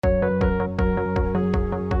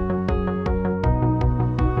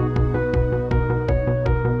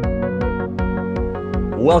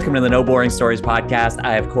Welcome to the No Boring Stories podcast.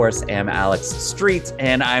 I, of course, am Alex Street,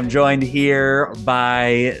 and I'm joined here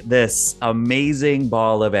by this amazing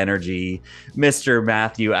ball of energy, Mr.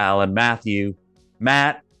 Matthew Allyn.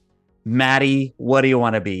 Matty, what do you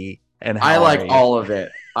want to be? And I how are like you? all of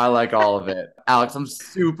it. I like all of it. Alex, I'm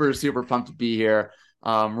super, super pumped to be here.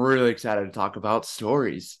 I'm really excited to talk about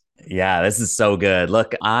stories. Yeah, this is so good.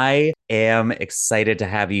 Look, I am excited to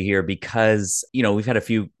have you here because, we've had a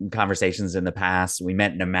few conversations in the past. We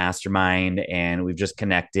met in a mastermind and we've just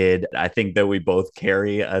connected. I think that we both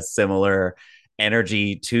carry a similar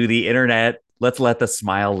energy to the internet. Let's let the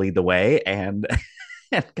smile lead the way and,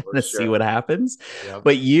 and kind For of see what sure. happens. Yep.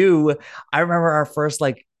 But I remember our first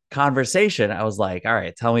conversation. I was like, all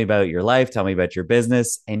right, tell me about your life, tell me about your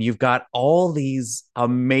business. And you've got all these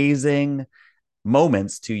amazing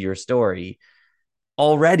moments to your story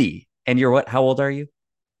already. And you're what? How old are you?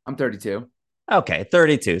 I'm 32. Okay,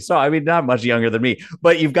 32. So, I mean, not much younger than me,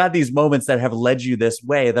 but you've got these moments that have led you this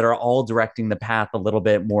way that are all directing the path a little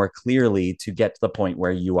bit more clearly to get to the point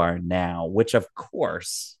where you are now, which, of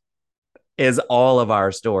course, is all of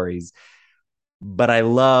our stories. But I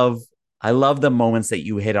love the moments that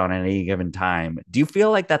you hit on at any given time. Do you feel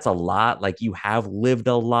like that's a lot? Like you have lived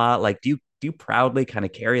a lot? Like do you proudly kind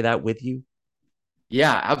of carry that with you?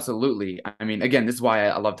 Yeah, absolutely. I mean, again, this is why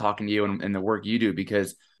I love talking to you and the work you do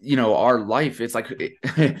because, our life, it's like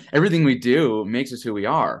everything we do makes us who we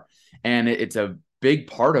are. And it's a big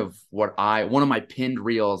part of one of my pinned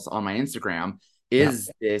reels on my Instagram Yeah. is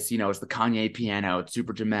this, it's the Kanye piano. It's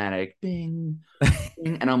super dramatic. Bing,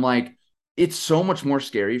 bing. And I'm like, it's so much more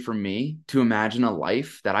scary for me to imagine a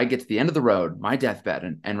life that I get to the end of the road, my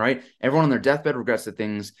deathbed, and right, everyone on their deathbed regrets the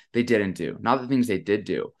things they didn't do, not the things they did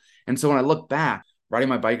do. And so when I look back, riding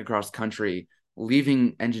my bike across country,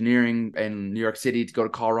 leaving engineering in New York City to go to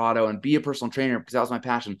Colorado and be a personal trainer because that was my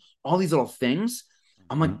passion. All these little things.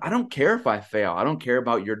 I'm like, Mhm. I don't care if I fail. I don't care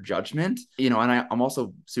about your judgment, and I'm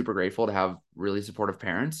also super grateful to have really supportive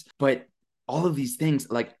parents. But all of these things,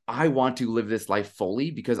 like, I want to live this life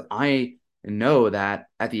fully because I know that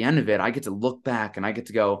at the end of it, I get to look back and I get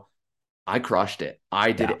to go, I crushed it.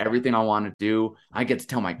 I did Yeah. everything I wanted to do. I get to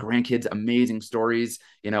tell my grandkids amazing stories,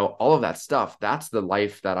 all of that stuff. That's the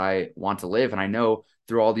life that I want to live. And I know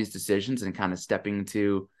through all these decisions and kind of stepping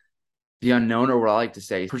into the unknown, or what I like to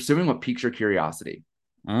say, pursuing what piques your curiosity,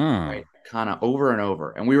 Mm. right? Kind of over and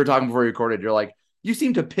over. And we were talking before we recorded, you're like, you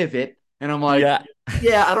seem to pivot. And I'm like, Yeah.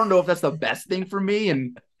 yeah, I don't know if that's the best thing for me.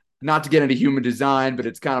 And not to get into human design, but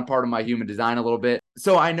it's kind of part of my human design a little bit.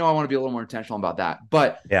 So I know I want to be a little more intentional about that.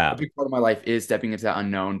 But a Yeah. big part of my life is stepping into that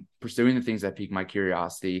unknown, pursuing the things that pique my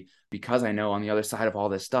curiosity, because I know on the other side of all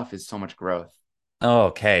this stuff is so much growth.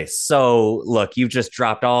 Okay. So, look, you've just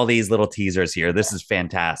dropped all these little teasers here. This is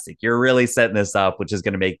fantastic. You're really setting this up, which is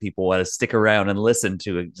going to make people want to stick around and listen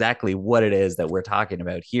to exactly what it is that we're talking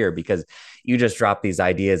about here because you just dropped these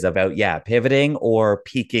ideas about, yeah, pivoting or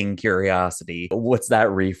piquing curiosity. What's that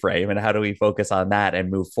reframe and how do we focus on that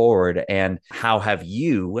and move forward? And how have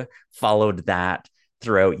you followed that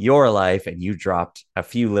throughout your life? And you dropped a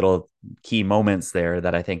few little key moments there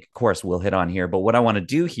that I think, of course, we'll hit on here. But what I want to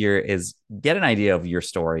do here is get an idea of your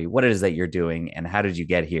story, what it is that you're doing, and how did you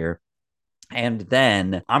get here? And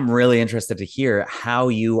then I'm really interested to hear how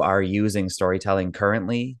you are using storytelling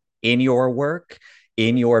currently in your work,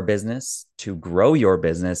 in your business to grow your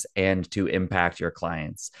business and to impact your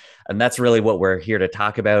clients. And that's really what we're here to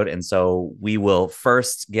talk about. And so we will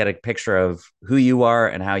first get a picture of who you are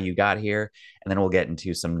and how you got here. And then we'll get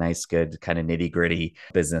into some nice, good kind of nitty gritty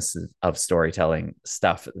business of storytelling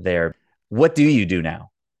stuff there. What do you do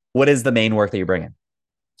now? What is the main work that you're bringing?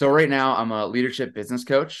 So right now, I'm a leadership business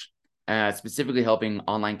coach, specifically helping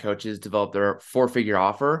online coaches develop their four-figure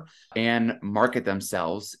offer and market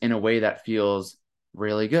themselves in a way that feels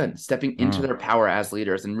really good, stepping into Mm. their power as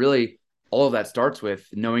leaders. And really, all of that starts with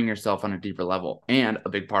knowing yourself on a deeper level. And a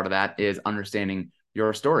big part of that is understanding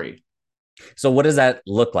your story. So what does that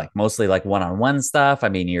look like? Mostly like one-on-one stuff. I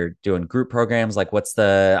mean, you're doing group programs. Like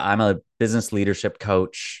I'm a business leadership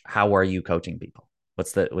coach. How are you coaching people?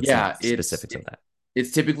 What's the Yeah, specifics of that?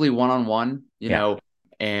 it's typically one-on-one, Yeah.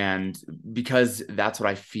 and because that's what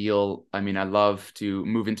I feel. I mean, I love to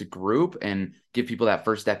move into group and give people that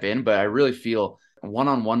first step in, but I really feel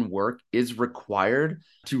one-on-one work is required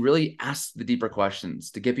to really ask the deeper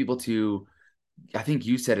questions, to get people to, I think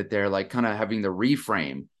you said it there, like kind of having the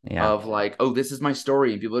reframe Yeah. of like, oh, this is my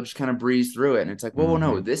story, and people just kind of breeze through it. And it's like, whoa,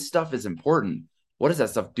 no, Mm-hmm. this stuff is important. What does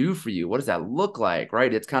that stuff do for you? What does that look like?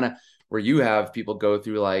 Right. It's kind of where you have people go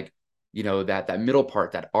through like, that middle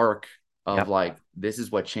part, that arc of Yep. like, this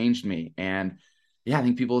is what changed me. And yeah, I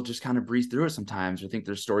think people just kind of breeze through it sometimes or think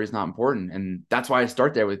their story's not important. And that's why I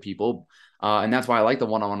start there with people. And that's why I like the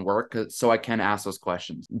one-on-one work, so I can ask those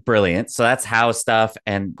questions. Brilliant. So that's how stuff.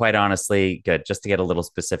 And quite honestly, good. Just to get a little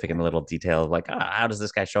specific and a little detail of like, how does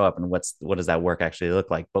this guy show up and what does that work actually look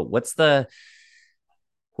like? But what's the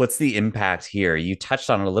impact here? You touched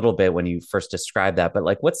on it a little bit when you first described that, but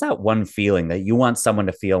like, what's that one feeling that you want someone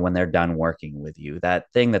to feel when they're done working with you? That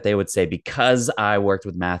thing that they would say, because I worked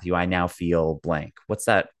with Matthew, I now feel blank. What's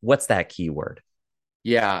that keyword?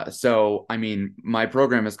 Yeah. So, I mean, my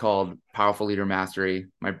program is called Powerful Leader Mastery.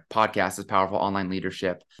 My podcast is Powerful Online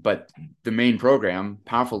Leadership. But the main program,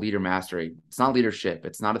 Powerful Leader Mastery, it's not leadership.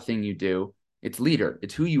 It's not a thing you do. It's leader.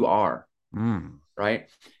 It's who you are. Mm. Right.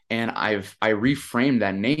 And I reframed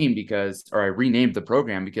that name because, or I renamed the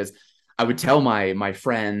program because I would tell my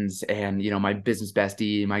friends and, my business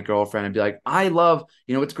bestie, my girlfriend, and be like, I love,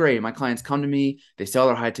 it's great. My clients come to me, they sell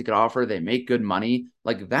their high ticket offer, they make good money.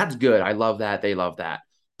 Like, that's good. I love that. They love that.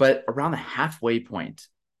 But around the halfway point,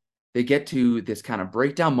 they get to this kind of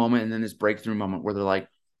breakdown moment and then this breakthrough moment where they're like,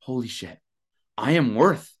 holy shit, I am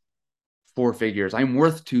worth four figures. I'm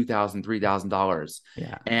worth $2,000, $3,000.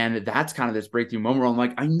 Yeah. And that's kind of this breakthrough moment where I'm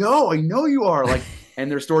like, I know you are like, and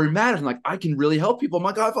their story matters. I'm like, I can really help people. I'm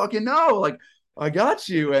like, I fucking know. Like, I got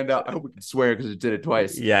you. And I hope we can swear because it did it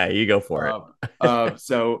twice. Yeah, you go for it.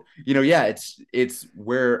 So, yeah, it's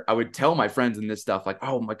where I would tell my friends in this stuff, like,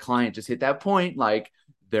 oh, my client just hit that point. Like,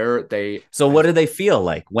 they, So I, what do they feel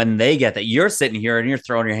like when they get that? You're sitting here and you're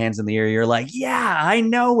throwing your hands in the air. You're like, yeah, I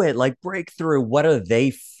know it. Like breakthrough. What are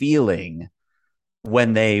they feeling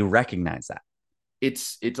when they recognize that?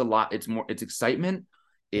 it's a lot. It's excitement.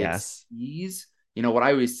 It's Yes. ease. What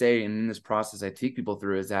I always say in this process I take people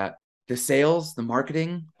through is that the sales, the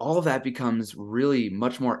marketing, all of that becomes really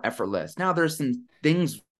much more effortless. Now there's some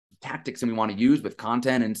things, tactics that we want to use with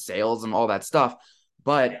content and sales and all that stuff.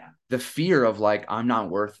 But the fear of like, I'm not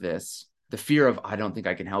worth this, the fear of I don't think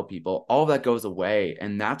I can help people, all of that goes away.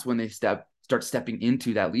 And that's when they start stepping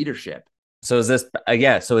into that leadership. So is this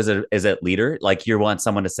yeah, so is it leader? Like you want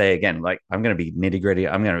someone to say again, like I'm gonna be nitty-gritty,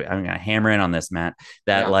 I'm gonna hammer in on this, Matt,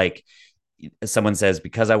 that Yeah. like someone says,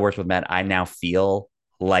 because I worked with Matt, I now feel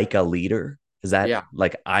like a leader. Is that Yeah.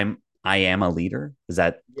 like I am a leader? Is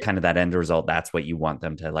that kind of that end result? That's what you want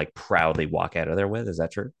them to like proudly walk out of there with? Is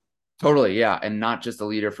that true? Totally, yeah, and not just a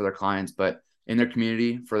leader for their clients, but in their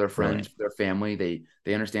community, for their friends, Brilliant. for their family.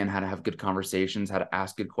 They understand how to have good conversations, how to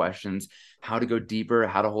ask good questions, how to go deeper,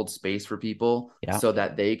 how to hold space for people Yeah. so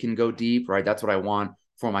that they can go deep, right? That's what I want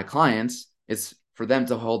for my clients, is for them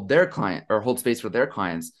to hold their client or hold space for their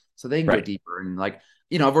clients so they can go Right. deeper. And like,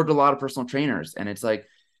 I've worked with a lot of personal trainers, and it's like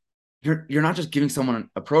you're not just giving someone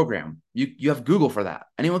a program. You have Google for that.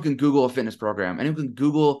 Anyone can Google a fitness program. Anyone can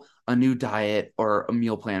Google a new diet or a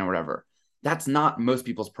meal plan or whatever. That's not most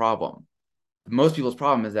people's problem. Most people's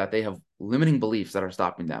problem is that they have limiting beliefs that are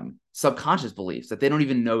stopping them, subconscious beliefs that they don't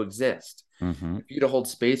even know exist. Mm-hmm. For you to hold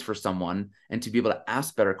space for someone and to be able to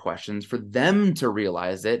ask better questions, for them to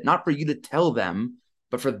realize it, not for you to tell them,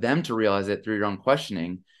 but for them to realize it through your own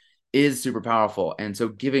questioning, is super powerful. And so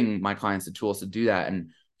giving my clients the tools to do that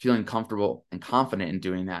and feeling comfortable and confident in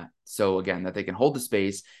doing that. So again, that they can hold the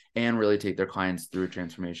space and really take their clients through a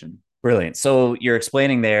transformation. Brilliant. So you're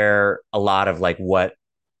explaining there a lot of like what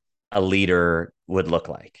a leader would look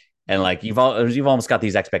like. And like you've almost got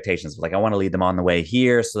these expectations like I want to lead them on the way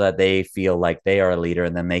here so that they feel like they are a leader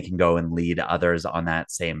and then they can go and lead others on that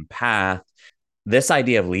same path. This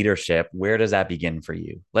idea of leadership, where does that begin for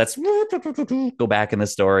you? Let's go back in the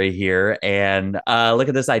story here and look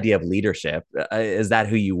at this idea of leadership. Is that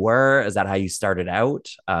who you were? Is that how you started out?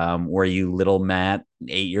 Were you little Matt,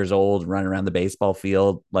 8 years old, running around the baseball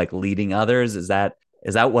field, like leading others? Is that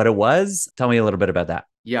what it was? Tell me a little bit about that.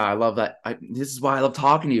 Yeah, I love that. This is why I love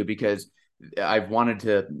talking to you, because I've wanted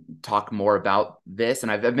to talk more about this,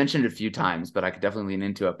 and I've mentioned it a few times, but I could definitely lean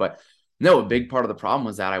into it. But no, a big part of the problem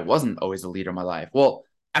was that I wasn't always a leader in my life. Well,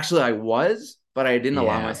 actually, I was, but I didn't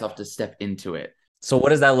allow Yeah. myself to step into it. So what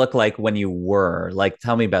does that look like when you were? Like,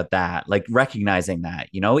 tell me about that. Like recognizing that,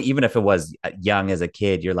 even if it was young as a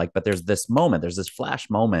kid, you're like, but there's this moment, there's this flash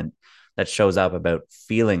moment that shows up about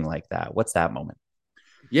feeling like that. What's that moment?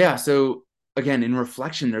 Yeah. So again, in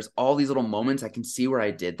reflection, there's all these little moments I can see where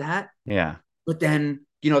I did that. Yeah. But then,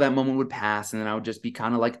 that moment would pass, and then I would just be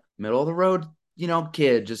kind of like middle of the road,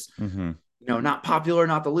 kid, just, Mm-hmm. not popular,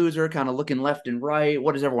 not the loser, kind of looking left and right.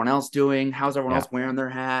 What is everyone else doing? How's everyone Yeah. else wearing their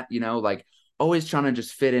hat? Like always trying to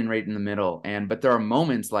just fit in right in the middle. But there are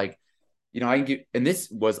moments like, I can get, and this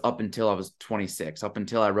was up until I was 26, up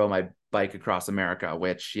until I rode my bike across America,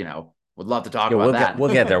 which, Would love to talk Yeah, about we'll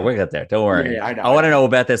get there. that. We'll get there. Don't Yeah, worry. yeah, I know, I I want to know, know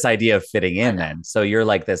about this idea of fitting I in know. then. So you're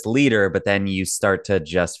like this leader, but then you start to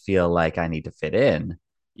just feel like I need to fit in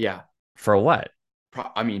Yeah. for what?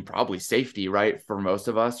 I mean, probably safety, right? For most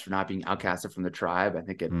of us, for not being outcasted from the tribe. I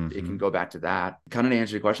think it can Mm-hmm. go back to that. Kind of to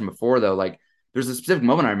answer your question before, though, like there's a specific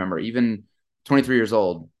moment I remember, even 23 years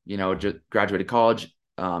old, just graduated college.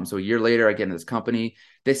 So a year later, I get in this company.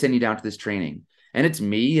 They send you down to this training, and it's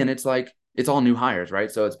me, and it's like it's all new hires, right?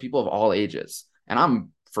 So it's people of all ages, and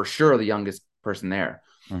I'm for sure the youngest person there.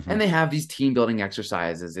 Mm-hmm. And they have these team building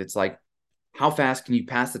exercises. It's like how fast can you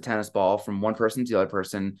pass the tennis ball from one person to the other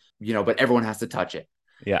person, but everyone has to touch it.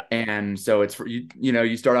 Yeah. And so it's for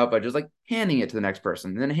you start out by just like handing it to the next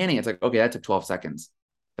person, and then handing it's like, okay, that took 12 seconds.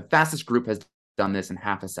 The fastest group has done this in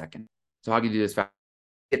half a second. So how can you do this fast?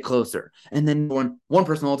 Get closer. And then one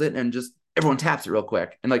person holds it and just everyone taps it real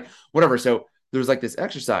quick. And like whatever. So there's like this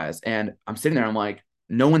exercise, and I'm sitting there, I'm like,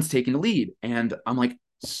 no one's taking the lead. And I'm like,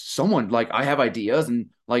 someone like I have ideas and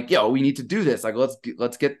like, yo, we need to do this. Like let's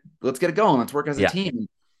get it going. Let's work as a Yeah. team.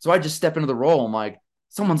 So I just step into the role. I'm like,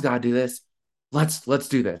 someone's gotta do this. Let's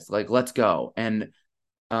do this. Like, let's go. And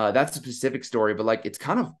that's a specific story, but like it's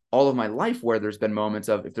kind of all of my life where there's been moments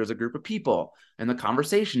of if there's a group of people and the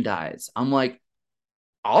conversation dies, I'm like,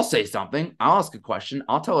 I'll say something, I'll ask a question,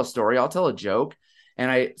 I'll tell a story, I'll tell a joke. And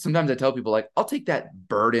I sometimes I tell people like I'll take that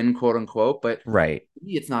burden, quote unquote, but Right.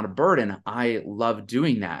 it's not a burden. I love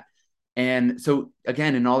doing that. And so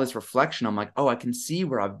again, in all this reflection, I'm like, oh, I can see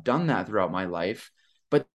where I've done that throughout my life.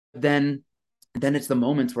 But then it's the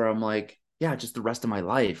moments where I'm like, yeah, just the rest of my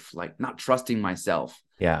life, like not trusting myself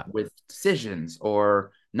Yeah. with decisions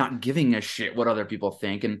or not giving a shit what other people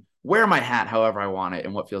think and wear my hat however I want it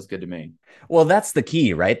and what feels good to me. Well, that's the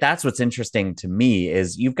key, right? That's what's interesting to me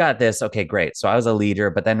is you've got this, okay, great. So I was a leader,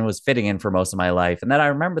 but then it was fitting in for most of my life. And then I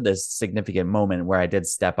remember this significant moment where I did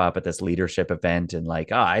step up at this leadership event and like,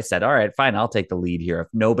 oh, I said, all right, fine, I'll take the lead here. If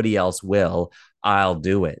nobody else will, I'll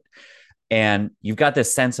do it. And you've got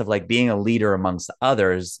this sense of like being a leader amongst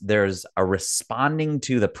others. There's a responding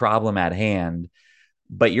to the problem at hand,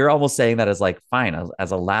 but you're almost saying that as like, fine,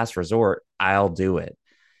 as a last resort, I'll do it.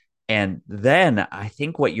 And then I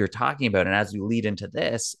think what you're talking about, and as you lead into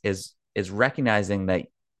this, is recognizing that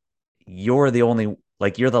you're the only,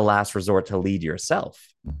 like you're the last resort to lead yourself.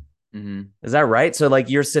 Mm-hmm. Is that right? So like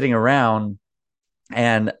you're sitting around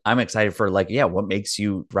and I'm excited for like, yeah, what makes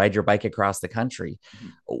you ride your bike across the country? Mm-hmm.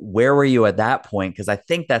 Where were you at that point? Because I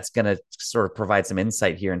think that's going to sort of provide some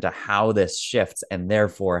insight here into how this shifts and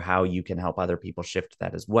therefore how you can help other people shift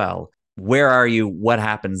that as well. Where are you? What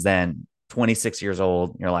happens then? 26 years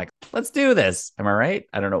old, you're like, let's do this. Am I right?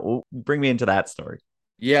 I don't know. Bring me into that story.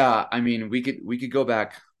 Yeah, I mean, we could go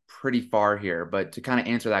back pretty far here, but to kind of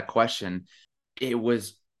answer that question, it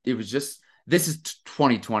was just this is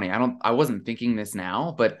 2020. I wasn't thinking this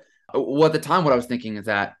now, but at the time what I was thinking is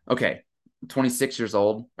that okay, 26 years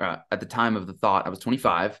old at the time of the thought I was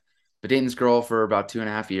 25, but dating this girl for about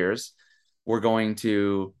 2.5 years. We're going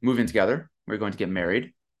to move in together. We're going to get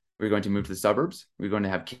married. We're going to move to the suburbs. We're going to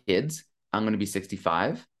have kids. I'm going to be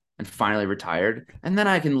 65 and finally retired. And then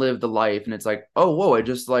I can live the life. And it's like, oh, whoa, I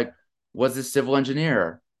just like was this civil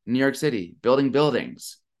engineer in New York City, building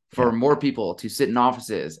buildings for Yeah. more people to sit in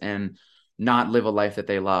offices and not live a life that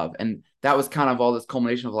they love. And that was kind of all this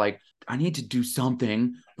culmination of like, I need to do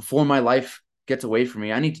something before my life gets away from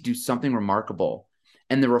me. I need to do something remarkable.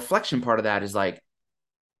 And the reflection part of that is like,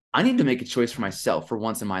 I need to make a choice for myself for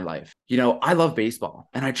once in my life. I love baseball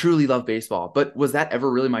and I truly love baseball, but was that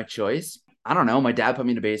ever really my choice? I don't know. My dad put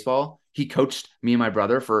me into baseball. He coached me and my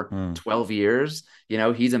brother for Mm. 12 years.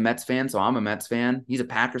 He's a Mets fan, so I'm a Mets fan. He's a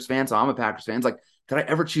Packers fan, so I'm a Packers fan. It's like, did I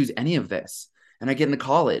ever choose any of this? And I get into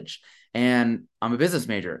college and I'm a business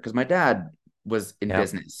major because my dad was in Yeah.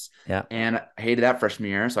 business Yeah. and I hated that freshman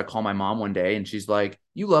year. So I call my mom one day and she's like,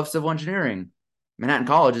 you love civil engineering. Manhattan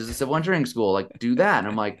College is a civil engineering school. Like, do that. And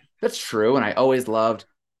I'm like, that's true. And I always loved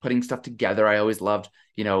putting stuff together. I always loved,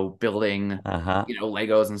 building, Uh-huh.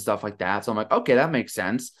 Legos and stuff like that. So I'm like, okay, that makes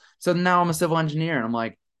sense. So now I'm a civil engineer. And I'm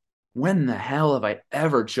like, when the hell have I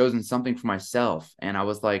ever chosen something for myself? And I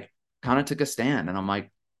was like, kind of took a stand. And I'm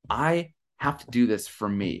like, I have to do this for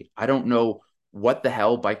me. I don't know what the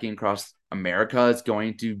hell biking across America is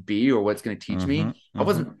going to be or what's going to teach Mm-hmm. me. I Mm-hmm.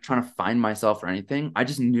 wasn't trying to find myself or anything. I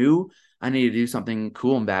just knew I needed to do something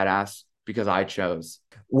cool and badass because I chose.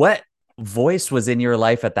 What voice was in your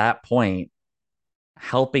life at that point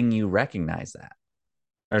helping you recognize that?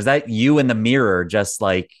 Or is that you in the mirror, just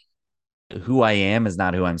like who I am is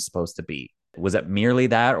not who I'm supposed to be? Was it merely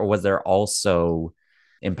that, or was there also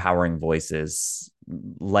empowering voices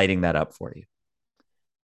lighting that up for you?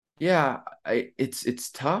 Yeah,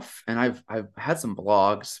 it's tough, and I've had some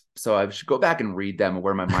blogs, so I should go back and read them and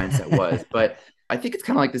where my mindset was. But I think it's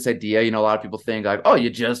kind of like this idea, a lot of people think like, oh,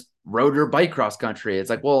 you just rode your bike cross country.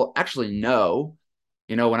 It's like, well, actually, no.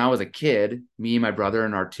 When I was a kid, me, my brother,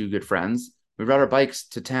 and our two good friends, we rode our bikes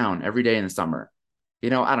to town every day in the summer. I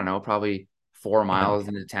don't know, probably four Yeah. miles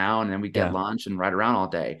into town, and then we get Yeah. lunch and ride around all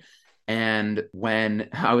day. And when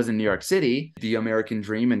I was in New York City, the American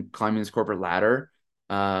dream and climbing this corporate ladder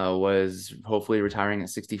was hopefully retiring at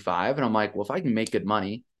 65. And I'm like, well, if I can make good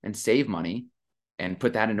money and save money and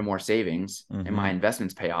put that into more savings and my Hmm.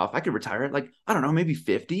 investments pay off, I could retire at like, I don't know, maybe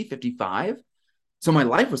 50, 55. So my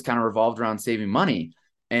life was kind of revolved around saving money.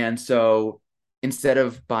 And so instead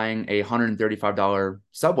of buying a $135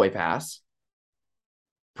 subway pass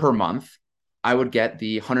per month, I would get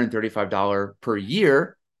the $135 per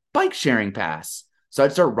year bike sharing pass. So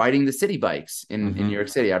I'd start riding the city bikes in Hmm. New York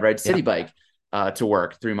City. I'd ride Yeah. city bike to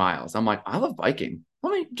work 3 miles. I'm like, I love biking.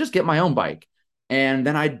 Let me just get my own bike. And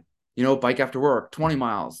then I'd, bike after work 20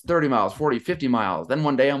 miles, 30 miles, 40, 50 miles. Then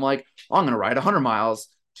one day I'm like, oh, I'm going to ride 100 miles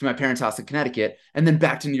to my parents' house in Connecticut and then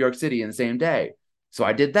back to New York City in the same day. So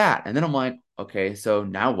I did that. And then I'm like, okay, so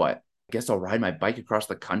now what? I guess I'll ride my bike across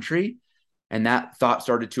the country. And that thought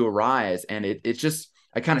started to arise. And it's just,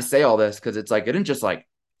 I kind of say all this because it's like, I didn't just like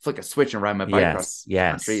flick a switch and ride my bike across Yes.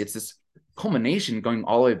 the country. Yes. It's this culmination going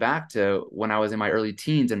all the way back to when I was in my early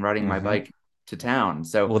teens and riding my Hmm. bike to town.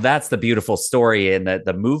 So Well, that's the beautiful story and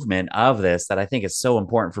the movement of this that I think is so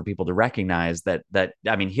important for people to recognize that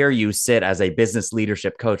I mean, here you sit as a business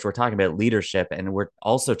leadership coach. We're talking about leadership, and we're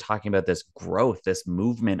also talking about this growth, this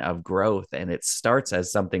movement of growth. And it starts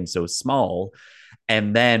as something so small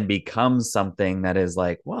and then becomes something that is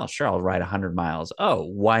like, well, sure, I'll ride 100 miles. Oh,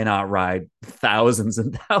 why not ride thousands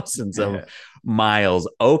and thousands of miles?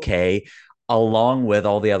 Okay, along with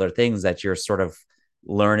all the other things that you're sort of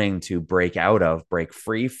learning to break out of, break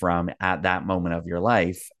free from at that moment of your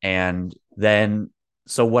life. And then,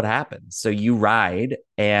 so what happens? So you ride,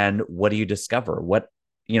 and what do you discover?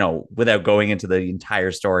 Without going into the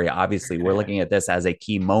entire story, obviously, we're looking at this as a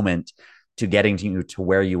key moment to getting to you to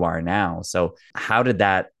where you are now. So, how did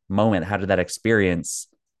that moment, how did that experience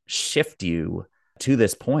shift you to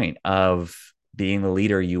this point of being the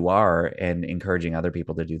leader you are and encouraging other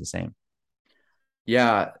people to do the same?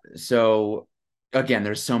 yeah. So again,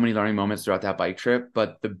 there's so many learning moments throughout that bike trip,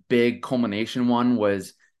 but the big culmination one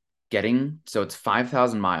was so it's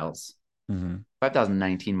 5,000 miles, Mm-hmm.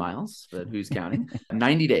 5,019 miles, but who's counting?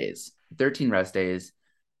 90 days, 13 rest days.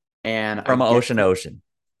 And I From get ocean to ocean.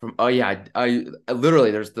 from, oh yeah, I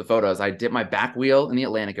literally, there's the photos. I dip my back wheel in the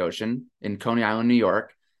Atlantic Ocean in Coney Island, New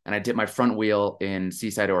York, and I dip my front wheel in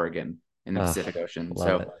Seaside, Oregon in the Ugh, Pacific Ocean.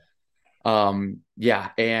 love it. So yeah,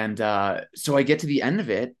 and so I get to the end of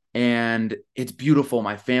it and it's beautiful.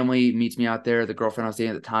 My family meets me out there. The girlfriend I was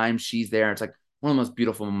dating at the time, she's there. It's like one of the most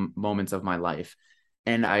beautiful moments of my life.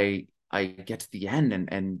 And I get to the end,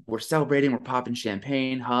 and we're celebrating, we're popping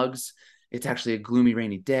champagne, hugs. It's actually a gloomy,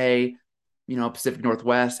 rainy day, Pacific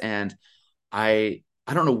Northwest. And I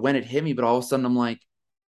don't know when it hit me, but all of a sudden I'm like,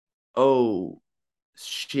 oh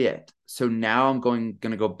shit. So now I'm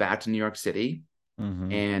gonna go back to New York City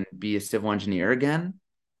Mm-hmm. and be a civil engineer again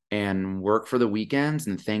and work for the weekends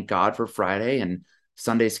and thank God for Friday and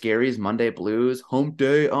Sunday scaries, Monday blues, home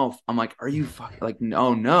day. Oh, I'm like, are you fucking like,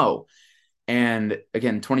 no, no. And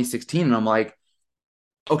again, 2016, and I'm like,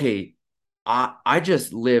 okay, I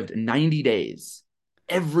just lived 90 days.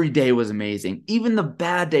 Every day was amazing. Even the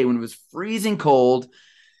bad day when it was freezing cold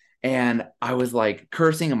and I was like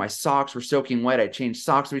cursing and my socks were soaking wet. I changed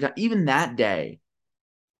socks every time. Even that day,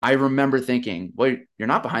 I remember thinking, well, you're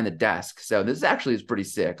not behind the desk. So this actually is pretty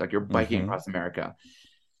sick. Like you're biking Mm-hmm. across America.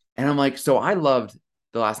 And I'm like, so I loved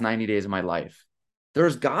the last 90 days of my life.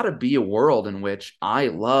 There's got to be a world in which I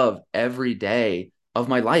love every day of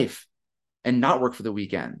my life and not work for the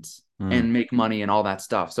weekends Mm. and make money and all that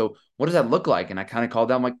stuff. So what does that look like? And I kind of called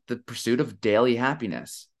that like the pursuit of daily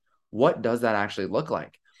happiness. What does that actually look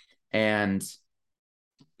like? And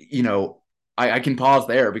you know, I can pause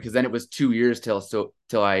there because then it was 2 years till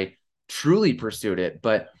I truly pursued it.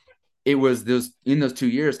 But it was those in those 2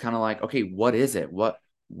 years, kind of like, okay, what is it? What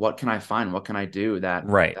can I find? What can I do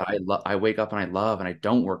Right. that I wake up and I love and I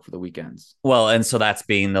don't work for the weekends? Well, and so that's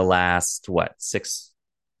being the last, what,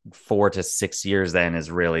 4 to 6 years then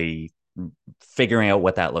is really figuring out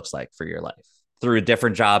what that looks like for your life through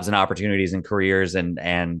different jobs and opportunities and careers and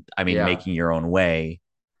I mean Yeah. making your own way.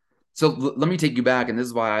 So let me take you back, and this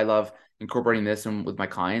is why I love incorporating this in, with my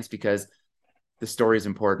clients because the story is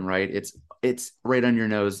important, right? It's right on your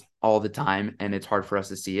nose all the time, and it's hard for us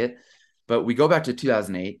to see it. But we go back to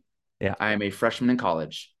 2008. Yeah. I am a freshman in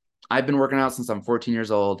college. I've been working out since I'm 14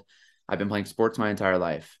 years old. I've been playing sports my entire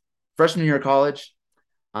life. Freshman year of college,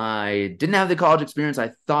 I didn't have the college experience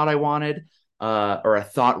I thought I wanted, or I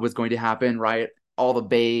thought was going to happen, right? All the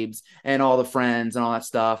babes and all the friends and all that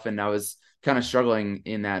stuff. And I was kind of struggling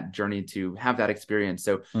in that journey to have that experience.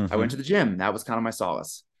 So I went Mm-hmm. to the gym. That was kind of my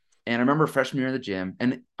solace. And I remember freshman year in the gym,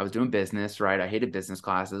 and I was doing business, right? I hated business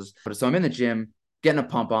classes. But so I'm in the gym, getting a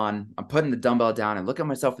pump on. I'm putting the dumbbell down and look at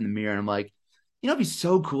myself in the mirror. And I'm like, it'd be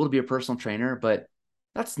so cool to be a personal trainer, but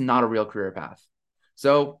that's not a real career path.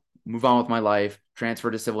 So move on with my life,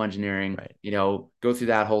 transfer to civil engineering, Right. go through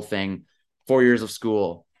that whole thing, 4 years of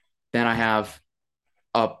school. Then I have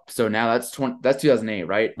up. So now that's 2008,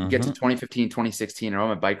 right? Get to Mm-hmm. 2015, 2016, I'm on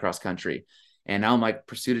my bike cross country. And now I'm like,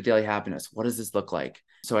 pursuit of daily happiness. What does this look like?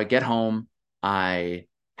 So I get home. I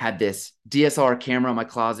had this DSLR camera in my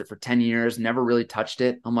closet for 10 years, never really touched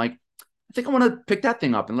it. I'm like, I think I want to pick that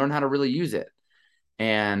thing up and learn how to really use it.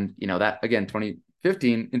 And, that again,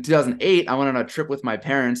 2015, in 2008, I went on a trip with my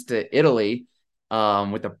parents to Italy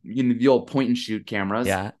with the old point and shoot cameras.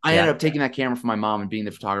 Yeah. I ended Yeah. up taking that camera from my mom and being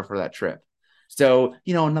the photographer of that trip. So,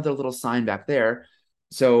 another little sign back there.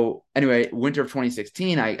 So, anyway, winter of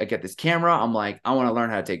 2016, I get this camera. I'm like, I want to learn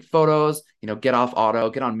how to take photos, get off auto,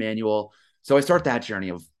 get on manual. So, I start that journey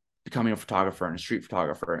of becoming a photographer and a street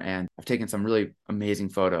photographer. And I've taken some really amazing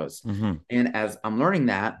photos. Mm-hmm. And as I'm learning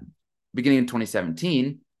that, beginning in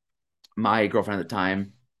 2017, my girlfriend at the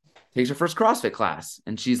time takes her first CrossFit class.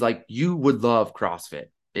 And she's like, you would love CrossFit.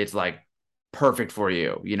 It's like perfect for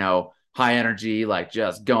you, high energy, like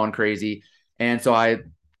just going crazy. And so I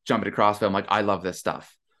jump into CrossFit. I'm like, I love this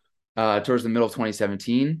stuff. Towards the middle of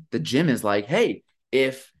 2017, the gym is like, hey,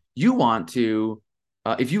 if you want to,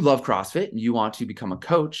 if you love CrossFit and you want to become a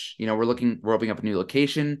coach, we're opening up a new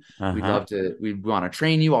location. Uh-huh. We want to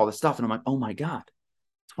train you, all this stuff. And I'm like, oh my God,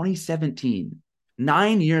 2017,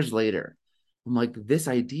 9 years later, I'm like, this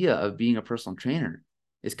idea of being a personal trainer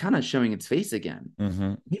is kind of showing its face again.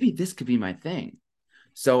 Mm-hmm. Maybe this could be my thing.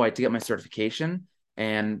 So I had to get my certification.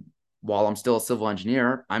 And while I'm still a civil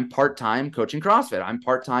engineer, I'm part time coaching CrossFit. I'm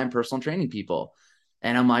part time personal training people.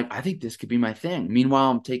 And I'm like, I think this could be my thing.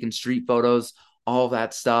 Meanwhile, I'm taking street photos, all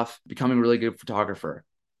that stuff, becoming a really good photographer.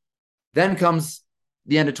 Then comes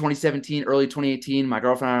the end of 2017, early 2018. My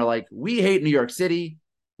girlfriend and I are like, we hate New York City.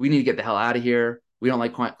 We need to get the hell out of here. We don't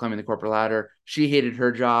like climbing the corporate ladder. She hated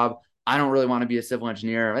her job. I don't really want to be a civil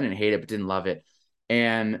engineer. I didn't hate it, but didn't love it.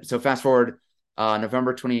 And so fast forward,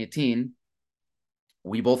 November 2018,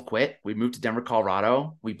 we both quit. We moved to Denver,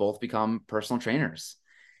 Colorado. We both become personal trainers.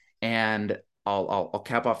 And I'll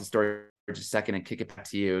cap off the story for just a second and kick it back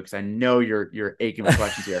to you because I know you're aching with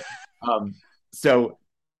questions here. So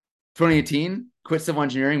 2018, quit civil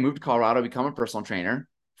engineering, moved to Colorado, become a personal trainer,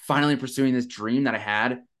 finally pursuing this dream that I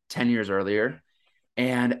had 10 years earlier.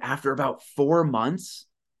 And after about 4 months,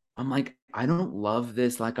 I'm like, I don't love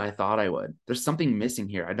this like I thought I would. There's something missing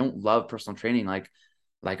here. I don't love personal training like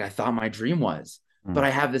I thought my dream was. But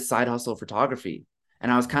I have this side hustle of photography.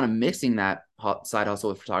 And I was kind of mixing that side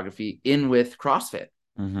hustle with photography in with CrossFit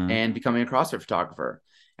Mm-hmm. and becoming a CrossFit photographer.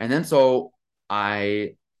 And then so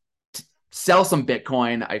I sell some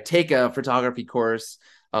Bitcoin. I take a photography course.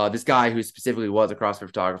 This guy who specifically was a CrossFit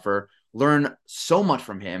photographer, learn so much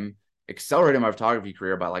from him, accelerated my photography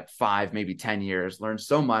career by like 5, maybe 10 years, learned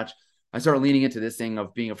so much. I started leaning into this thing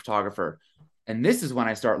of being a photographer. And this is when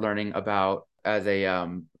I start learning about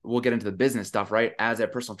we'll get into the business stuff, right? As a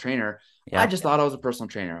personal trainer, I Yeah. just thought I was a personal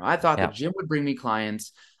trainer. I thought the Yeah. gym would bring me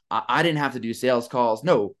clients. I didn't have to do sales calls.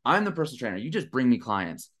 No, I'm the personal trainer. You just bring me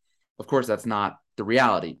clients. Of course, that's not the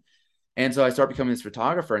reality. And so I start becoming this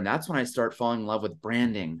photographer. And that's when I start falling in love with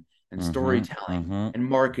branding and Mm-hmm. storytelling Mm-hmm. and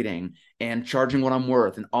marketing and charging what I'm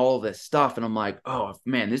worth and all of this stuff. And I'm like, oh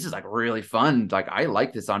man, this is like really fun. Like I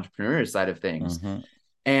like this entrepreneurial side of things. Mm-hmm.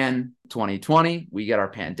 And 2020, we get our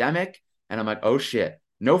pandemic. And I'm like, oh shit,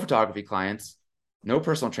 no photography clients, no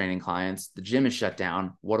personal training clients. The gym is shut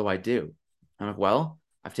down. What do I do? I'm like, well,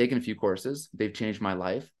 I've taken a few courses. They've changed my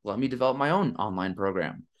life. Let me develop my own online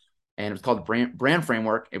program. And it was called Brand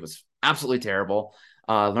Framework. It was absolutely terrible.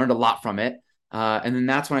 Learned a lot from it. And then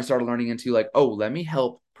that's when I started learning into like, oh, let me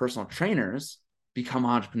help personal trainers become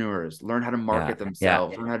entrepreneurs, learn how to Yeah. market Yeah.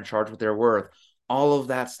 themselves, learn how to charge what they're worth, all of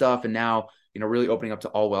that stuff. And now, really opening up to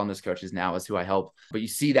all wellness coaches now is who I help. But you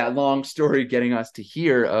see that long story getting us to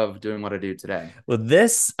here of doing what I do today. Well,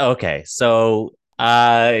 this okay. So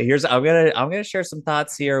here's I'm gonna share some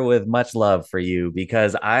thoughts here with much love for you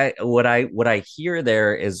because I hear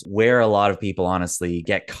there is where a lot of people honestly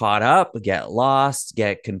get caught up, get lost,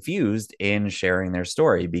 get confused in sharing their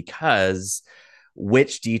story because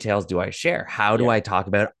which details do I share? How do Yeah. I talk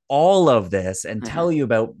about all of this and tell you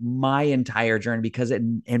about my entire journey? Because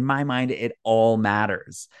in my mind, it all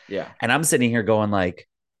matters. Yeah. And I'm sitting here going like,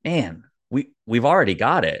 man, we've already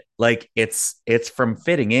got it. Like it's from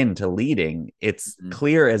fitting in to leading. It's Mhm.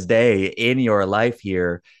 clear as day in your life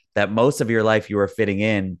here that most of your life you were fitting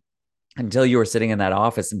in until you were sitting in that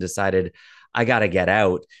office and decided, I got to get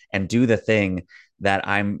out and do the thing that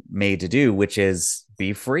I'm made to do, which is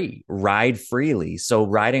be free, ride freely. So,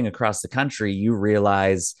 riding across the country, you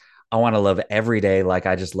realize I want to live every day like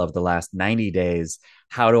I just loved the last 90 days.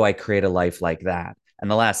 How do I create a life like that? And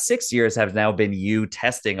the last 6 years have now been you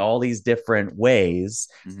testing all these different ways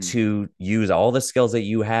Mhm. to use all the skills that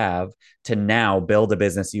you have to now build a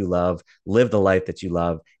business you love, live the life that you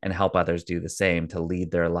love, and help others do the same to lead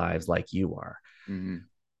their lives like you are. Mhm.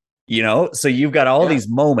 So you've got all Yeah. these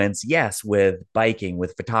moments, yes, with biking,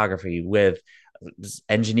 with photography, with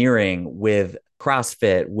engineering, with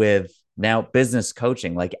CrossFit, with now business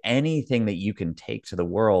coaching, like anything that you can take to the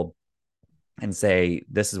world and say,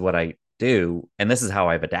 this is what I do, and this is how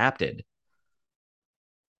I've adapted.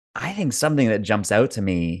 I think something that jumps out to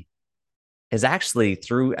me is actually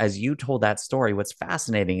through, as you told that story, what's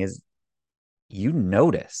fascinating is you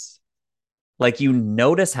notice, like, you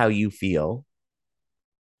notice how you feel,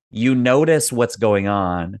 you notice what's going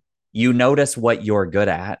on, you notice what you're good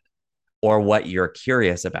at or what you're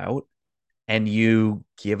curious about, and you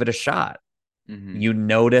give it a shot. Mhm. You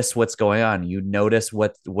notice what's going on, you notice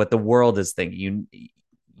what the world is thinking,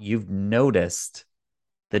 you've noticed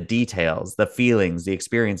the details, the feelings, the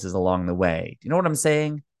experiences along the way. Do you know what I'm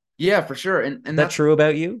saying? Yeah, for sure. Is And that that's true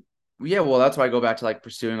about you? yeah, well, that's why I go back to like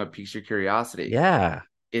pursuing what piques your curiosity Yeah.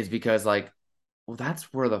 is because like, well,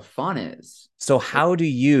 that's where the fun is. So Like, how do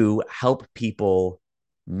you help people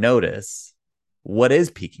notice what is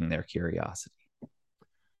piquing their curiosity?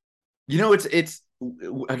 it's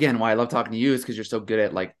again why I love talking to you is because you're so good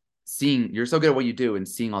at like you're so good at what you do and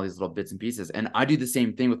seeing all these little bits and pieces. And I do the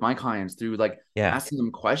same thing with my clients through like Yeah. asking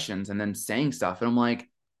them questions and then saying stuff. And I'm like,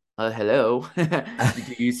 hello,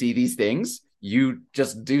 do you see these things? You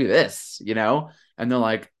just do this, you know? And they're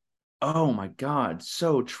like, oh my God,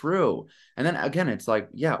 so true. And then again, it's like,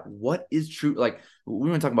 yeah, what is true? Like we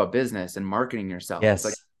want to talk about business and marketing yourself. It's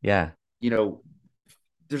like, Yes. Yeah. you know,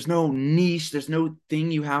 there's no niche, there's no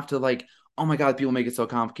thing you have to like, oh my God, people make it so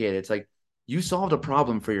complicated. It's like you solved a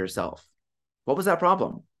problem for yourself. What was that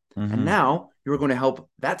problem? And Mm-hmm. now you're going to help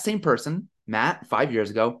that same person, Matt, 5 years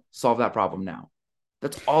ago, solve that problem now.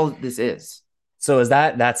 That's all this is. So is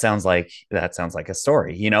that sounds like a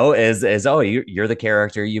story, is oh, you're the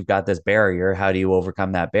character, you've got this barrier, how do you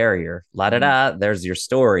overcome that barrier, la da Mhm. da, there's your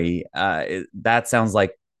story. That sounds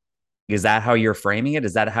like, is that how you're framing it?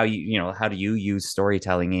 Is that how how do you use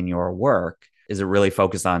storytelling in your work? Is it really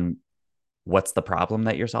focused on what's the problem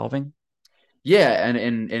that you're solving? Yeah, and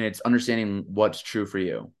it's understanding what's true for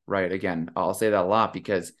you, right? Again, I'll say that a lot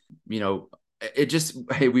because you know it just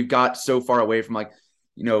hey, we've got so far away from like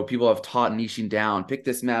people have taught niching down. Pick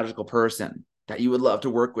this magical person that you would love to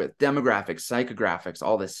work with, demographics, psychographics,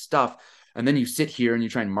 all this stuff, and then you sit here and you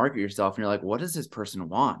try and market yourself, and you're like, what does this person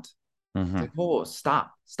want? It's Mm-hmm. like, whoa,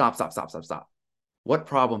 stop, stop, stop, stop, stop, stop. What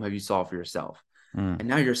problem have you solved for yourself? Mm. And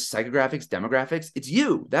now your psychographics, demographics, it's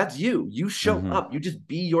you. That's you. You show Mm-hmm. up. You just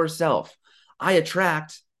be yourself. I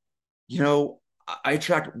attract, I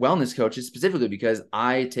attract wellness coaches specifically because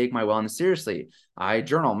I take my wellness seriously. I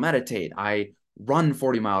journal, meditate, I run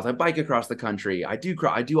 40 miles, I bike across the country, I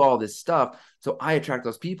do all this stuff. So I attract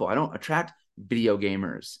those people. I don't attract video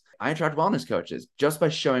gamers. I attract wellness coaches just by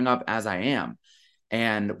showing up as I am.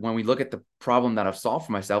 And when we look at the problem that I've solved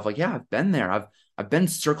for myself, like, yeah, I've been there. I've been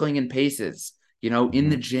circling in paces, in the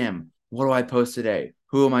Mm-hmm. gym. What do I post today?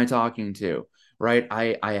 Who am I talking to? Right.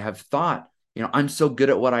 I have thought, I'm so good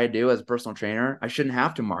at what I do as a personal trainer. I shouldn't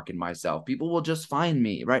have to market myself. People will just find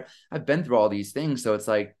me. Right. I've been through all these things. So it's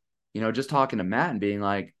like, just talking to Matt and being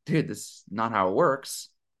like, dude, this is not how it works.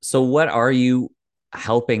 So what are you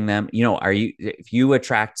helping them? Are you, if you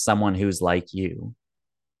attract someone who's like you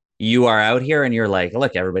are out here and you're like,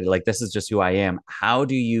 look, everybody, like, this is just who I am. How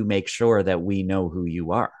do you make sure that we know who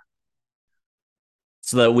you are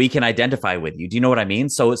so that we can identify with you? Do you know what I mean?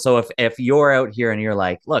 So if you're out here and you're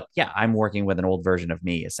like, look, yeah, I'm working with an old version of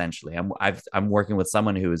me, essentially. I'm working with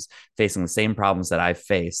someone who's facing the same problems that I've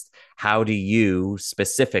faced. How do you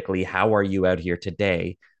specifically, how are you out here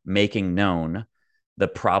today making known the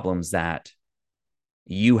problems that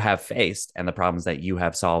you have faced and the problems that you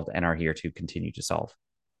have solved and are here to continue to solve?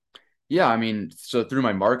 Yeah, I mean, so through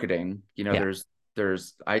my marketing, Yeah.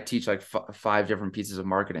 there's I teach like five different pieces of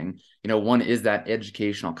marketing. One is that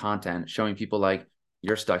educational content, showing people like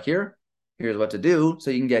you're stuck here. Here's what to do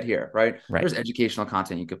so you can get here, right? Right. There's educational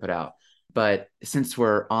content you could put out. But since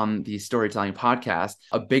we're on the storytelling podcast,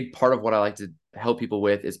 a big part of what I like to help people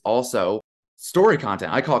with is also story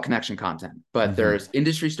content. I call it connection content, but Mm-hmm. there's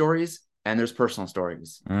industry stories and there's personal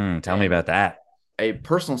stories. Tell me And about that. a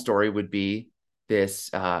personal story would be this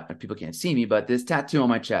people can't see me, but this tattoo on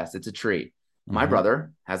my chest, it's a tree. My Mm-hmm.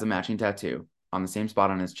 brother has a matching tattoo on the same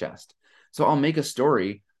spot on his chest. So I'll make a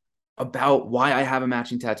story about why I have a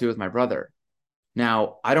matching tattoo with my brother.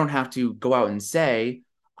 Now, I don't have to go out and say,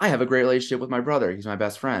 I have a great relationship with my brother. He's my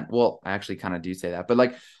best friend. Well, I actually kind of do say that, but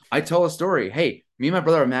like I tell a story. Hey, me and my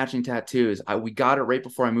brother are matching tattoos. We got it right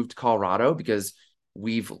before I moved to Colorado because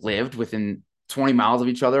we've lived within 20 miles of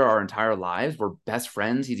each other our entire lives. We're best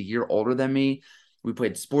friends. He's a year older than me. We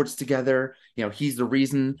played sports together. He's the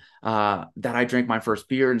reason that I drank my first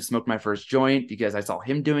beer and smoked my first joint because I saw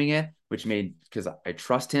him doing it, which made because I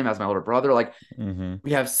trust him as my older brother. Like Mm-hmm.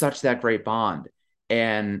 we have such that great bond.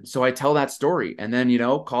 And so I tell that story and then,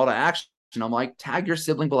 call to action. I'm like, tag your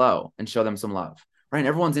sibling below and show them some love, right? And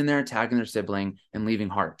everyone's in there tagging their sibling and leaving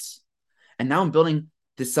hearts. And now I'm building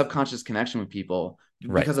this subconscious connection with people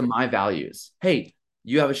Right. because of my values. Hey,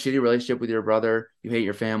 you have a shitty relationship with your brother, you hate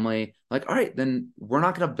your family. Like, all right, then we're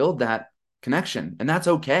not going to build that connection. And that's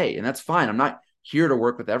okay. And that's fine. I'm not here to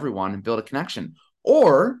work with everyone and build a connection.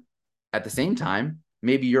 Or at the same time,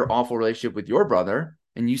 maybe your awful relationship with your brother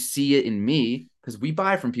and you see it in me because we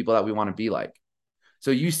buy from people that we want to be like. So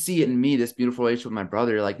you see it in me, this beautiful relationship with my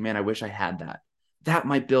brother. You're like, man, I wish I had that. That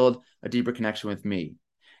might build a deeper connection with me.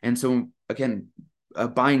 And so again,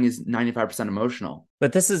 buying is 95% emotional.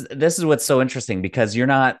 But this is what's so interesting because you're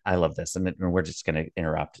not. I love this, and we're just going to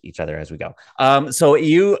interrupt each other as we go. So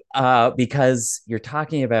you, because you're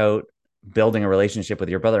talking about building a relationship with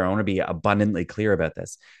your brother, I want to be abundantly clear about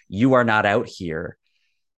this. You are not out here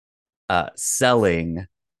selling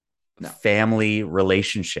No, family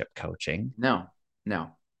relationship coaching. no,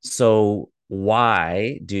 no. So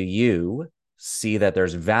why do you see that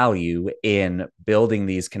there's value in building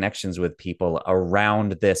these connections with people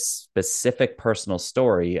around this specific personal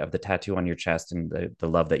story of the tattoo on your chest and the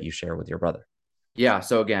love that you share with your brother? Yeah.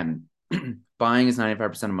 So again, buying is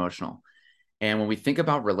 95% emotional. And when we think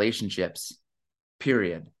about relationships,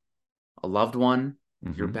 period, a loved one,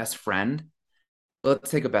 your Mm-hmm. best friend, let's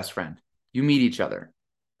take a best friend. You meet each other,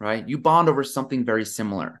 right? You bond over something very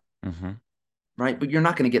similar, Mm-hmm. right? But you're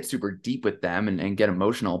not going to get super deep with them and get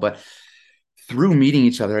emotional. But through meeting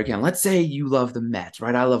each other again, let's say you love the Mets,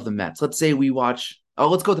 right? I love the Mets. Let's say we watch,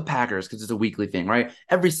 let's go to the Packers because it's a weekly thing, right?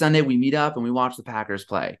 Every Sunday we meet up and we watch the Packers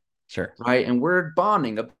play, Sure. right? And we're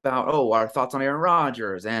bonding about, our thoughts on Aaron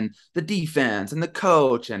Rodgers and the defense and the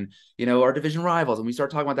coach and, our division rivals. And we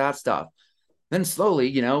start talking about that stuff. Then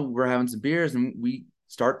slowly, we're having some beers and we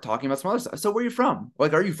start talking about some other stuff. So where are you from?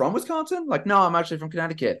 Like, are you from Wisconsin? Like, no, I'm actually from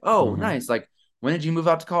Connecticut. Oh, Mm-hmm. nice. Like, when did you move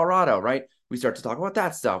out to Colorado? Right. We start to talk about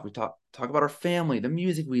that stuff. We talk about our family, the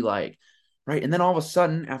music we like. Right. And then all of a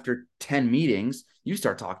sudden, after 10 meetings, you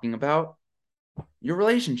start talking about your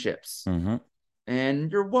relationships Mm-hmm.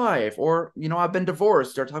 and your wife, or, I've been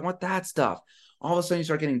divorced, start talking about that stuff. All of a sudden, you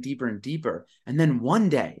start getting deeper and deeper. And then one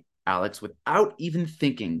day, Alex, without even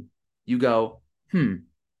thinking, you go,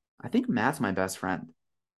 I think Matt's my best friend.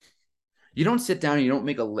 You don't sit down and you don't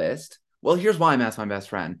make a list. Well, here's why Matt's my best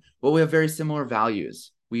friend. Well, we have very similar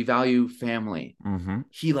values. We value family. Mm-hmm.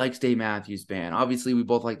 He likes Dave Matthews Band. Obviously, we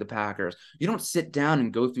both like the Packers. You don't sit down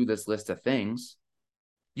and go through this list of things.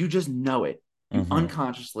 You just know it. You Mm-hmm.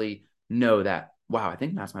 unconsciously know that, wow, I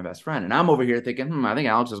think Matt's my best friend. And I'm over here thinking, I think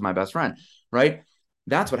Alex is my best friend, right?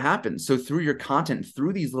 That's what happens. So through your content,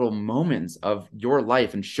 through these little moments of your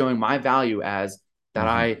life and showing my value as that Mm-hmm.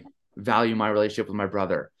 I value my relationship with my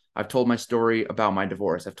brother. I've told my story about my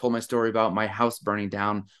divorce. I've told my story about my house burning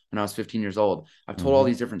down when I was 15 years old. I've told all Mm-hmm.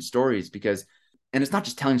 these different stories because, and it's not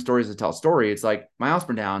just telling stories to tell a story. It's like my house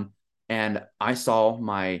burned down and I saw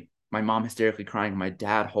my mom hysterically crying, my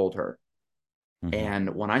dad hold her. Mm-hmm.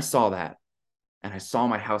 And when I saw that and I saw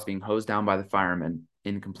my house being hosed down by the firemen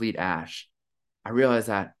in complete ash, I realized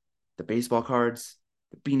that the baseball cards,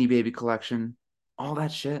 the Beanie Baby collection, all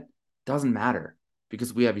that shit doesn't matter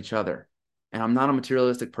because we have each other. And I'm not a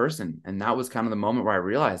materialistic person. And that was kind of the moment where I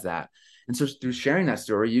realized that. And so through sharing that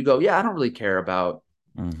story, you go, yeah, I don't really care about,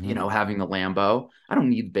 Mm-hmm. having the Lambo. I don't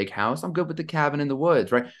need the big house. I'm good with the cabin in the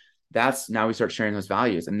woods, right? That's now we start sharing those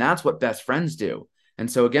values. And that's what best friends do.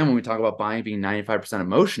 And so again, when we talk about buying being 95%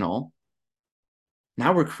 emotional,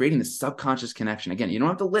 now we're creating this subconscious connection. Again, you don't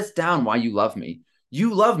have to list down why you love me.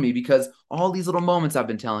 You love me because all these little moments I've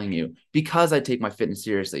been telling you, because I take my fitness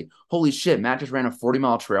seriously. Holy shit, Matt just ran a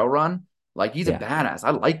 40-mile trail run. Like he's a Yeah. badass.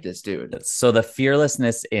 I like this dude. So the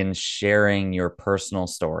fearlessness in sharing your personal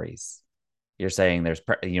stories. You're saying there's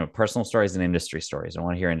personal stories and industry stories. I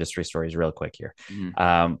want to hear industry stories real quick here.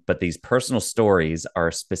 Mhm. But these personal stories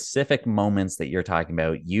are specific moments that you're talking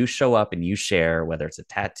about. You show up and you share, whether it's a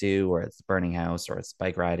tattoo or it's burning house or it's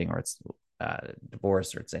bike riding or it's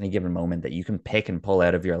divorce or it's any given moment that you can pick and pull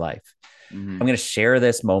out of your life. I'm Mhm. going to share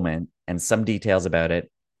this moment and some details about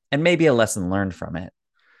it and maybe a lesson learned from it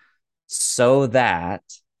so that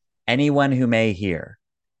anyone who may hear,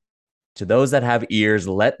 to those that have ears,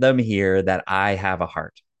 let them hear that I have a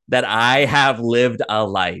heart, that I have lived a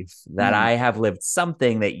life, that Mhm. I have lived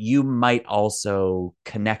something that you might also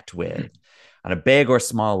connect with on a big or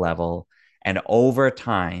small level. And over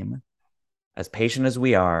time, as patient as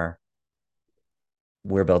we are,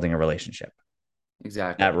 we're building a relationship. That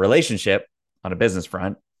Exactly. relationship on a business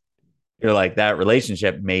front, you're like, that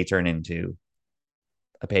relationship may turn into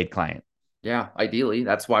a paid client. Yeah, ideally,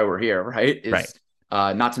 that's why we're here, right? Right. Is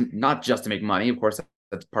not just to make money. Of course,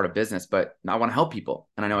 that's part of business, but I want to help people,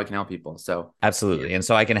 and I know I can help people. So yeah, Absolutely. And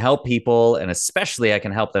so I can help people, and especially I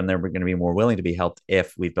can help them. They're going to be more willing to be helped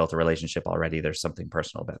if we've built a relationship already. There's something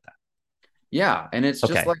personal about that. yeah, and it's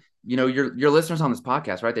just Okay. like your listeners on this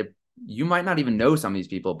podcast, right? They you might not even know some of these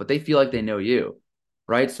people, but they feel like they know you,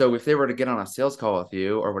 right? So if they were to get on a sales call with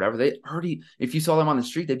you or whatever, they already if you saw them on the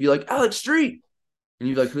street, they'd be like Alex Street, and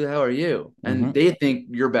you'd be like, who the hell are you? And Mm-hmm. they think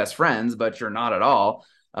you're best friends, but you're not at all,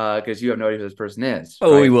 because you have no idea who this person is,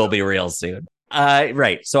 Oh, we right? will be real soon.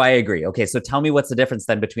 Right. So I agree. Okay. So tell me what's the difference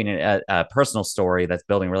then between a personal story that's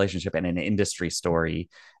building a relationship and an industry story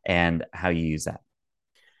and how you use that.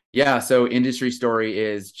 Yeah, so industry story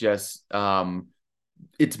is just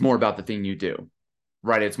it's more about the thing you do,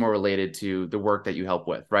 right? It's more related to the work that you help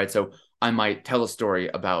with, right? So I might tell a story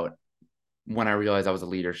about when I realized I was a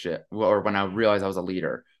leadership or when I realized I was a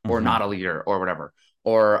leader or Mm-hmm. not a leader or whatever.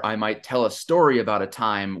 Or I might tell a story about a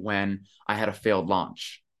time when I had a failed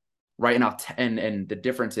launch, right? And and the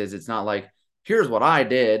difference is it's not like here's what I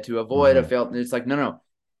did to avoid a Mm-hmm. failed. It's like no,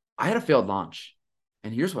 I had a failed launch.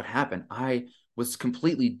 And here's what happened. I was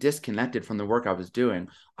completely disconnected from the work I was doing.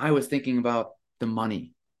 I was thinking about the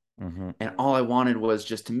money. Mm-hmm. And all I wanted was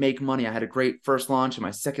just to make money. I had a great first launch, and my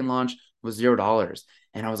second launch was $0.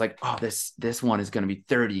 And I was like, oh, this one is going to be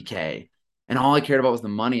 30K. And all I cared about was the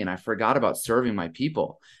money. And I forgot about serving my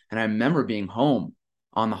people. And I remember being home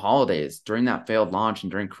on the holidays during that failed launch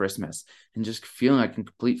and during Christmas and just feeling like a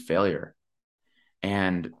complete failure.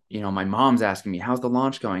 And, my mom's asking me, how's the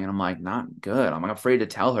launch going? And I'm like, not good. I'm like, afraid to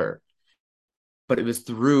tell her. But it was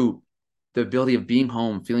through the ability of being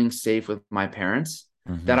home, feeling safe with my parents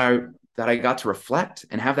Mm-hmm. that I got to reflect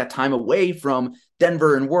and have that time away from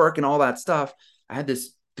Denver and work and all that stuff. I had the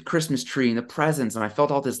Christmas tree and the presents, and I felt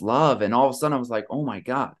all this love. And all of a sudden I was like, oh my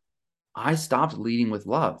God, I stopped leading with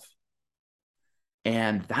love.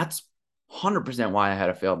 And that's 100% why I had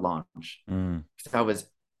a failed launch. Mm. I was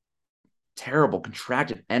terrible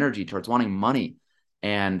contracted energy towards wanting money,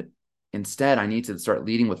 and instead I need to start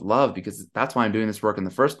leading with love because that's why I'm doing this work in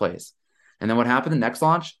the first place. And then what happened? The next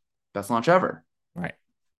launch, best launch ever. Right.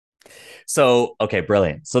 So, okay,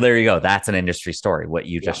 brilliant. So there you go. That's an industry story, what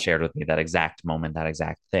you Yeah. just shared with me, that exact moment, that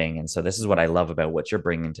exact thing. And so this is what I love about what you're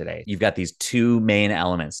bringing today. You've got these two main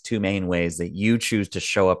elements, two main ways that you choose to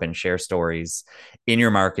show up and share stories in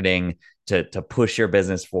your marketing to push your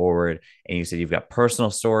business forward. And you said you've got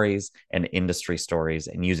personal stories and industry stories,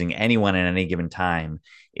 and using anyone at any given time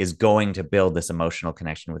is going to build this emotional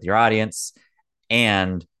connection with your audience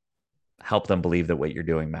and help them believe that what you're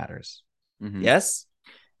doing matters. Mm-hmm. Yes?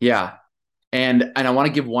 Yeah. And I want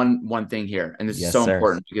to give one thing here, and this is Yes, so sir.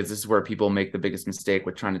 important because this is where people make the biggest mistake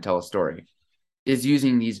with trying to tell a story, is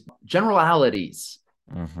using these generalities.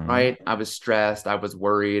 Mm-hmm. Right? I was stressed, I was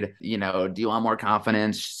worried, do you want more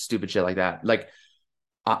confidence? Stupid shit like that. Like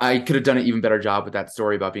I could have done an even better job with that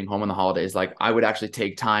story about being home on the holidays. Like I would actually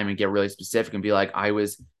take time and get really specific and be like, I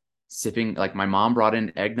was sipping, like my mom brought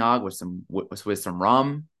in eggnog with some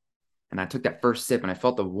rum, and I took that first sip and I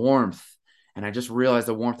felt the warmth, and I just realized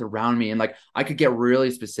the warmth around me, and like I could get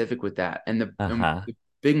really specific with that. And Uh-huh. the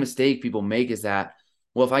big mistake people make is that,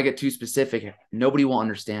 well, if I get too specific, nobody will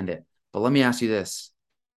understand it. But let me ask you this: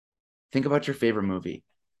 think about your favorite movie.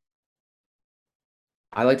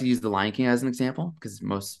 I like to use The Lion King as an example because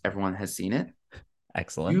most everyone has seen it.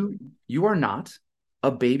 Excellent. You are not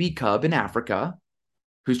a baby cub in Africa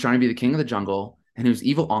who's trying to be the king of the jungle and whose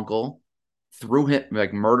evil uncle threw him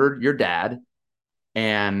like murdered your dad,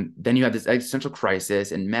 and then you had this existential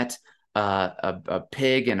crisis and met a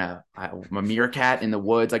pig and a meerkat in the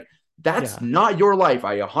woods. Like that's Yeah. not your life.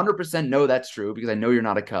 I 100% know that's true because I know you're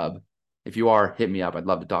not a cub. If you are, hit me up. I'd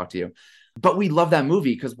love to talk to you. But we love that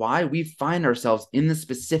movie because why? We find ourselves in the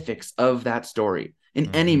specifics of that story in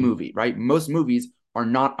any Mm-hmm. movie, right? Most movies are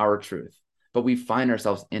not our truth, but we find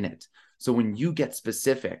ourselves in it. So when you get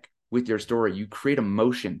specific with your story, you create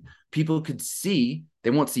emotion. People could see, they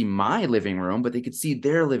won't see my living room, but they could see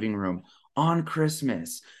their living room on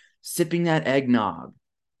Christmas, sipping that eggnog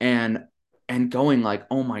and going like,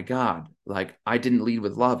 oh my God, like I didn't lead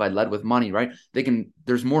with love, I led with money, right? They can,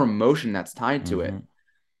 there's more emotion that's tied to it. Mm-hmm.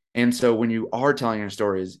 And so when you are telling your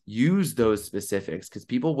stories, use those specifics because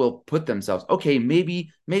people will put themselves, okay,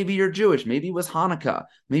 maybe you're Jewish, maybe it was Hanukkah,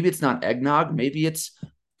 maybe it's not eggnog, maybe it's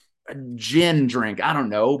a gin drink, I don't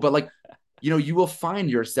know, but like, you will find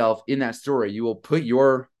yourself in that story. You will put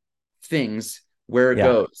your things where it Yeah.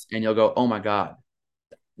 goes and you'll go, oh my God,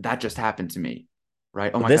 that just happened to me.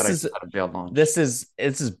 Right? Oh Well, my God, I just had a failed launch. this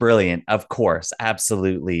is brilliant. Of course,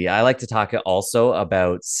 absolutely. I like to talk also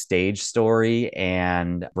about stage story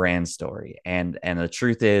and brand story. And the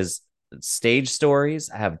truth is stage stories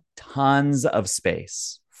have tons of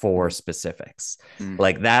space for Mm, specifics. mm,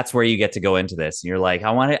 Like that's where you get to go into this. And you're like,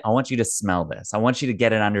 I want you to smell this. I want you to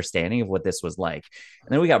get an understanding of what this was like. And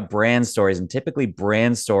then we got brand stories. And typically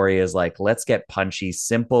brand story is like, let's get punchy,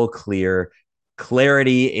 simple, clear.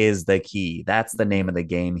 Clarity is the key. That's the name mm. of the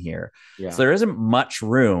game here. So Yeah. there isn't much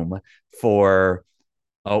room for,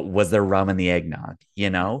 oh, was there rum in the eggnog, you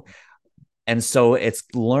know? And so it's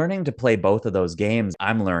learning to play both of those games.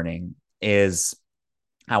 I'm learning is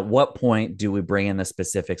at what point do we bring in the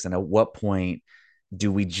specifics and at what point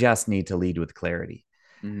do we just need to lead with clarity?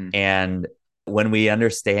 Mm, And when we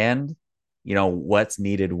understand, what's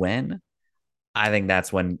needed when, I think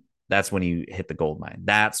that's when you hit the gold mine.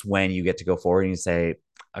 That's when you get to go forward and you say,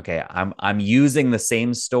 okay, I'm using the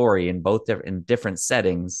same story in both in different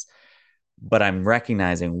settings, but I'm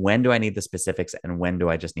recognizing when do I need the specifics and when do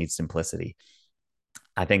I just need simplicity.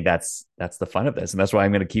 I think that's the fun of this, and that's why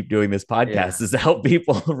I'm going to keep doing this yeah. podcast is to help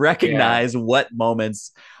people Yeah. recognize what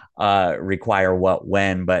moments require what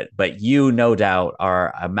when. But you, no doubt,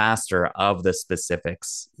 are a master of the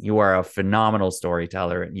specifics. You are a phenomenal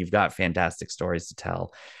storyteller, and you've got fantastic stories to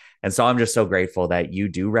tell. And so I'm just so grateful that you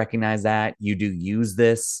do recognize that you do use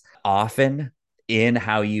this often in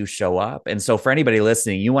how you show up. And so for anybody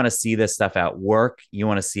listening, you want to see this stuff at work, you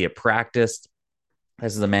want to see it practiced,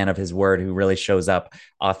 this is a man of his word who really shows up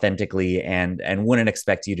authentically and wouldn't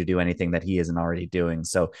expect you to do anything that he isn't already doing.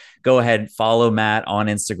 So go ahead, follow Matt on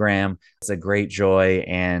Instagram. It's a great joy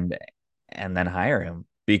and then hire him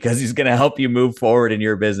because he's going to help you move forward in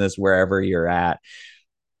your business wherever you're at.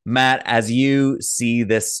 Matt, as you see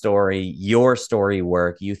this story, your story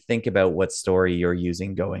work, you think about what story you're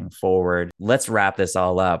using going forward. Let's wrap this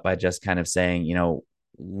all up by just kind of saying,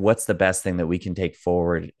 what's the best thing that we can take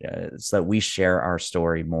forward so that we share our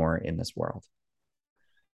story more in this world?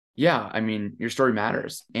 Yeah, I mean, your story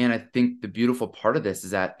matters. And I think the beautiful part of this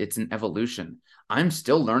is that it's an evolution. I'm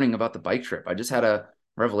still learning about the bike trip. I just had a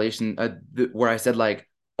revelation where I said, like,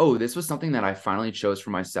 oh, this was something that I finally chose for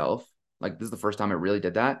myself. Like, this is the first time I really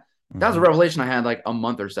did that. That was a Mm-hmm. revelation I had like a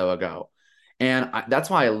month or so ago. And that's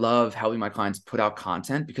why I love helping my clients put out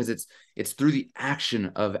content because it's through the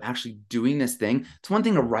action of actually doing this thing. It's one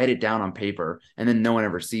thing to write it down on paper and then no one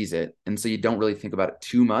ever sees it. And so you don't really think about it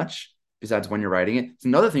too much besides when you're writing it. It's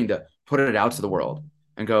another thing to put it out to the world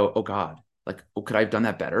and go, oh God, like, oh, could I have done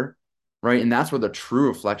that better? Right. And that's where the true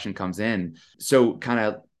reflection comes in. So, kind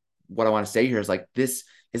of what I want to say here is like, this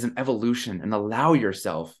is an evolution and allow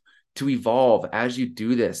yourself to evolve as you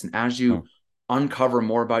do this and as you uncover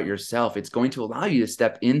more about yourself. It's going to allow you to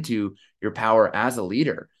step into your power as a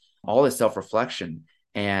leader, all this self reflection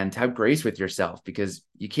and have grace with yourself because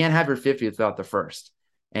you can't have your 50th without the first.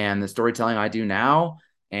 And the storytelling I do now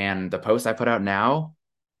and the posts I put out now,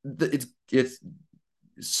 it's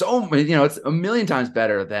so it's a million times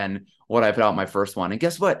better than what I put out my first one. And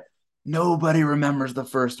guess what? Nobody remembers the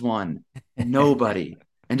first one. Nobody.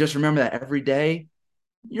 And just remember that every day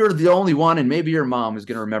you're the only one, and maybe your mom is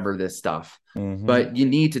going to remember this stuff. Mm-hmm. But you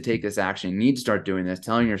need to take this action. You need to start doing this,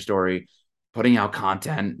 telling your story, putting out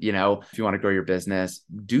content. If you want to grow your business,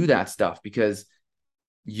 do that stuff because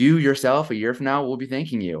you yourself a year from now will be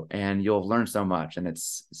thanking you and you'll have learned so much. And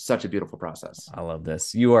it's such a beautiful process. I love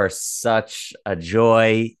this. You are such a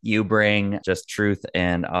joy. You bring just truth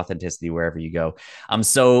and authenticity wherever you go. I'm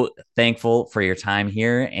so thankful for your time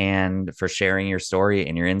here and for sharing your story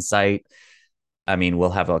and your insight. I mean,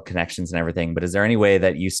 we'll have connections and everything, but is there any way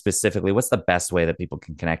that you specifically, what's the best way that people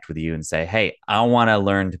can connect with you and say, hey, I want to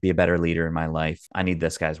learn to be a better leader in my life. I need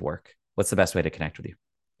this guy's work. What's the best way to connect with you?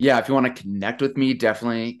 Yeah, if you want to connect with me,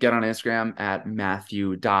 definitely get on Instagram at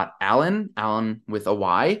Matthew.Allyn, Allyn with a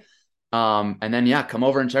Y. And then, yeah, come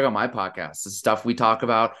over and check out my podcast. The stuff we talk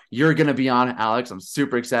about. You're going to be on, Alex. I'm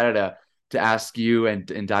super excited to ask you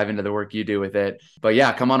and dive into the work you do with it. But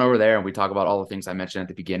yeah, come on over there and we talk about all the things I mentioned at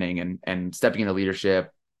the beginning and stepping into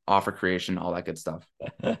leadership, offer creation, all that good stuff.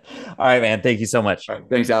 All right, man. Thank you so much. All right,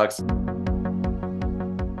 thanks, Alex.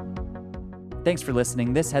 Thanks for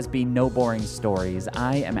listening. This has been No Boring Stories.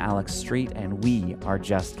 I am Alex Street, and we are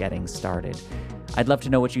just getting started. I'd love to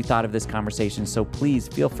know what you thought of this conversation, so please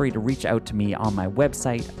feel free to reach out to me on my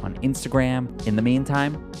website, on Instagram. In the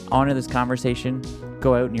meantime, honor this conversation,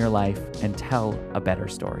 go out in your life, and tell a better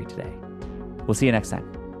story today. We'll see you next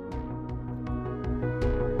time.